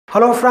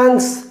Hello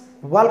friends,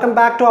 welcome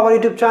back to our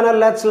YouTube channel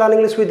let's learn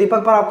English with दीपक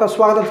पर आपका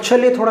स्वागत है।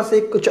 चलिए थोड़ा सा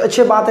कुछ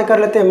अच्छी बातें कर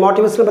लेते हैं।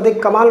 मोटिवेशनल बातें,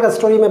 कमाल का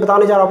स्टोरी मैं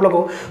बताने जा रहा हूँ आप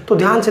लोगों को, तो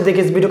ध्यान से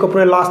देखिए इस वीडियो को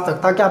पूरे लास्ट तक,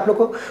 ताकि आप लोग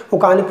को वो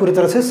कहानी पूरी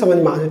तरह से समझ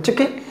में आ जाए।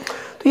 ठीक है,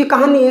 तो ये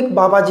कहानी एक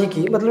बाबा जी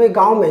की, मतलब एक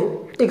गाँव में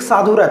एक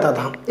साधु रहता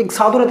था। एक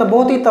साधु रहता,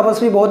 बहुत ही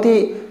तपस्वी, बहुत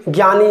ही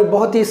ज्ञानी,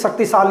 बहुत ही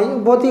शक्तिशाली,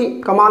 बहुत ही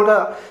कमाल का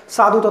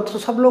साधु था। तो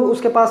सब लोग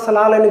उसके पास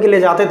सलाह लेने के लिए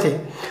जाते थे।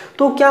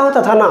 तो क्या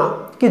होता था ना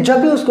कि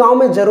जब भी उस गांव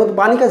में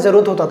पानी का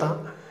ज़रूरत होता था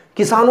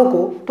किसानों को,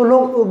 तो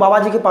लोग बाबा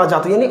जी के पास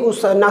जाते, यानी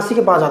उस सन्यासी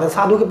के पास जाते,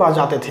 साधु के पास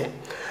जाते थे।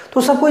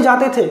 तो सब कोई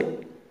जाते थे।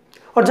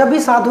 और जब भी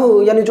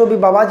साधु, यानी जो भी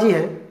बाबा जी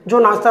है, जो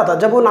नाचता था,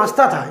 जब वो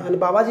नाचता था, यानी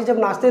बाबा जी जब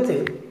नाचते थे,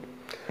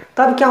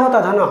 तब क्या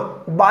होता था ना,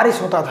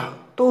 बारिश होता था।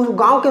 तो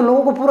गांव के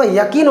लोगों को पूरा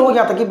यकीन हो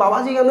गया था कि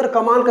बाबा जी के अंदर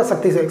कमाल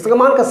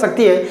का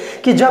शक्ति है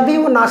कि जब भी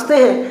वो नाचते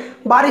हैं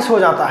बारिश हो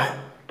जाता है।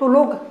 तो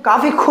लोग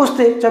काफ़ी खुश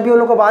थे। जब भी उन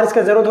लोगों को बारिश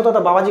का ज़रूरत होता था,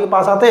 बाबा जी के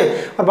पास आते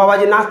और बाबा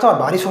जी नाचता और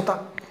बारिश होता।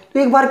 तो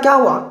एक बार क्या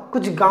हुआ,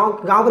 कुछ गांव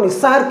के नहीं,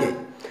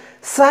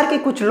 शहर के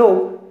कुछ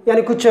लोग,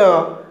 यानी कुछ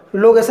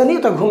लोग ऐसा नहीं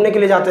होता घूमने के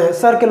लिए जाते हैं,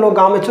 शहर के लोग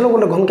गांव में चलो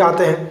बोले घूम के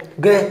आते हैं,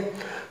 गए।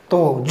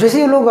 तो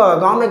जैसे ही लोग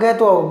गांव में गए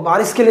तो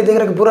बारिश के लिए देख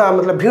रहे कि पूरा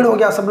मतलब भीड़ हो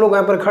गया, सब लोग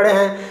यहाँ पर खड़े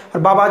हैं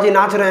और बाबा जी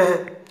नाच रहे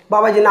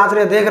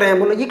हैं, देख रहे हैं।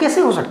 बोले ये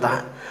कैसे हो सकता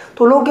है।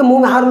 तो लोगों के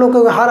मुंह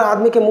में, हर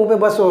आदमी के मुंह पे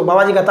बस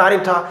बाबा जी का तारीफ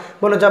था।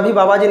 बोले जब भी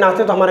बाबा जी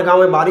नाचते तो हमारे गांव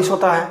में बारिश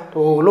होता है।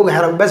 तो लोग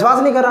हैरान, विश्वास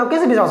नहीं कर रहा,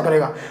 कैसे विश्वास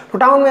करेगा, तो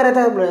टाउन में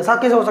रहता है, ऐसा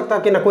कैसे हो सकता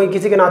है कि ना कोई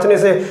किसी के नाचने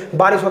से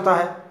बारिश होता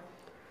है।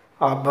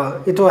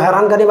 अब ये तो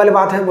हैरान करने वाली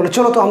बात है। बोले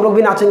चलो तो हम लोग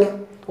भी नाचेंगे।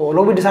 तो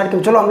लोग भी डिसाइड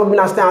किए चलो हम लोग भी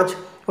नाचते हैं आज।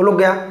 वो लोग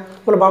गया,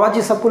 बोले बाबा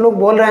जी सबको लोग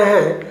बोल रहे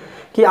हैं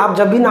कि आप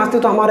जब भी नाचते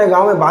तो हमारे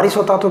गाँव में बारिश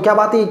होता, तो क्या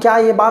बात है, क्या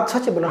ये बात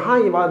सच है। बोले हाँ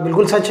ये बात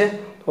बिल्कुल सच है।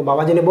 तो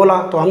बाबा जी ने बोला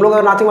तो हम लोग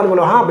नाचेंगे वाले,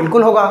 बोले हाँ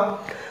बिल्कुल होगा।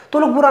 तो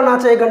लोग पूरा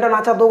नाचा, 1 घंटा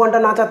नाचा, 2 घंटा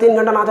नाचा, 3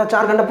 घंटा नाचा,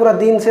 4 घंटा, पूरा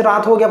दिन से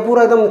रात हो गया,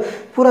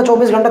 पूरा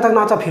 24 घंटा तक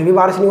नाचा, फिर भी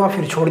बारिश नहीं हुआ,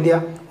 फिर छोड़ दिया।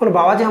 बोले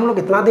बाबा जी हम लोग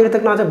इतना देर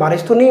तक नाचे,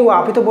 बारिश तो नहीं हुआ,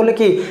 आप ही तो बोले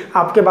कि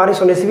आपके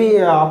बारिश होने से भी,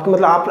 आपके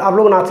मतलब आप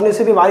लोग नाचने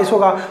से भी बारिश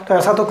होगा। तो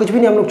ऐसा तो कुछ भी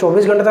नहीं, हम लोग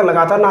 24 घंटे तक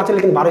लगातार नाचे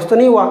लेकिन बारिश तो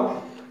नहीं हुआ।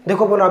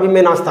 देखो बोला अभी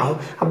मैं नाचता हूँ।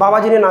 अब बाबा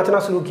जी ने नाचना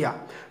शुरू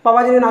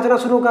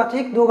किया,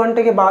 ठीक 2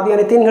 घंटे के बाद,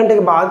 यानी 3 घंटे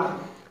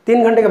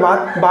के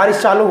बाद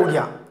बारिश चालू हो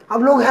गया।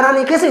 अब लोग हैरान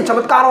है, कैसे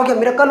चमत्कार हो गया,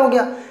 मिरेकल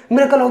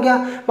हो गया।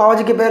 बाबा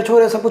जी के पैर छू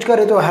रहे, सब कुछ कर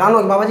रहे, तो हैरान हो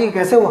गया बाबा जी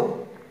कैसे हुआ।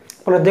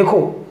 बोला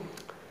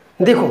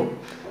देखो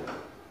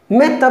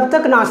मैं तब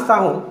तक नाचता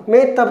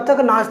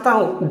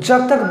हूँ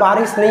जब तक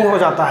बारिश नहीं हो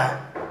जाता है।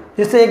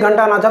 जैसे 1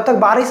 घंटा ना, जब तक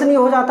बारिश नहीं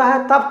हो जाता है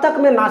तब तक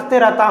मैं नाचते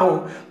रहता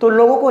हूँ। तो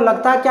लोगों को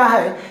लगता क्या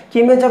है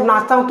कि मैं जब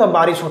नाचता हूँ तब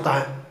बारिश होता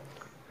है।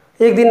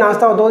 1 दिन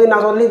नाचता हूँ, 2 दिन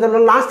नाचता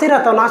हूँ, नाचते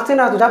रहता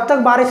हूँ, जब तक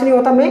बारिश नहीं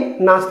होता मैं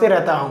नाचते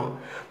रहता हूँ।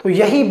 तो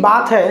यही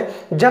बात है,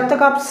 जब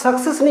तक आप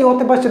सक्सेस नहीं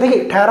होते, बस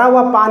देखिए ठहरा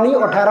हुआ पानी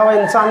और ठहरा हुआ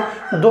इंसान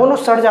दोनों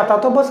सड़ जाता,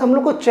 तो बस हम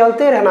लोग को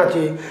चलते रहना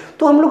चाहिए।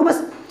 तो हम लोग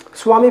बस,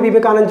 स्वामी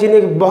विवेकानंद जी ने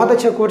एक बहुत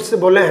अच्छे कोट से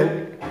बोले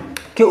हैं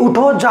कि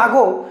उठो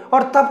जागो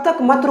और तब तक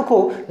मत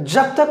रुको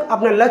जब तक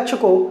अपने लक्ष्य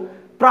को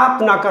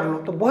प्राप्त ना कर लो।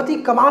 तो बहुत ही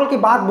कमाल की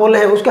बात बोले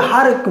हैं, उसके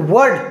हर एक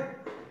वर्ड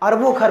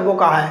अरबों खरबों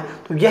का है।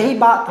 तो यही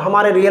बात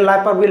हमारे रियल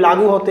लाइफ पर भी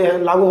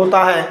लागू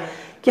होता है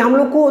कि हम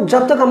लोग को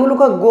जब तक हम लोग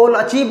का गोल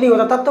अचीव नहीं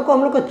होता तब तक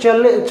हम लोग को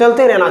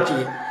चलते रहना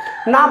चाहिए,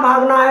 ना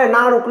भागना है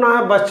ना रुकना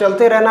है, बस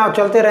चलते रहना। और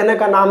चलते रहने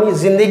का नाम ही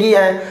ज़िंदगी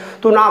है।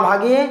 तो ना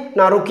भागिए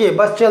ना रुकिए,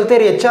 बस चलते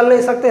रहिए। चल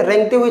नहीं सकते,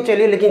 रेंगते हुए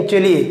चलिए, लेकिन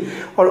चलिए।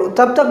 और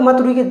तब तक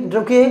मत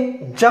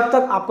रुकिए जब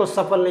तक आपको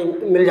सफलता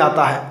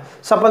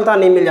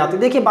नहीं मिल जाती।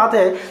 देखिए बात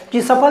है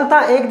कि सफलता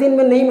एक दिन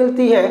में नहीं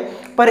मिलती है,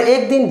 पर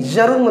एक दिन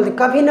जरूर मिलती।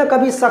 कभी ना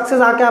कभी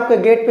सक्सेस आके आपके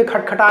गेट पे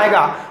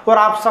खटखटाएगा और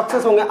आप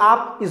सक्सेस होंगे।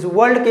 आप इस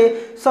वर्ल्ड के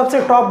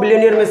सबसे टॉप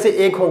बिलियनियर में से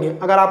एक होंगे,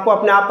 अगर आपको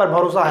अपने आप पर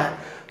भरोसा है।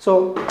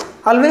 सो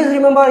always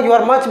remember you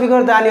are much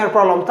bigger than your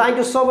problem. Thank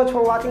you so much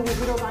for watching this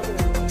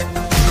video.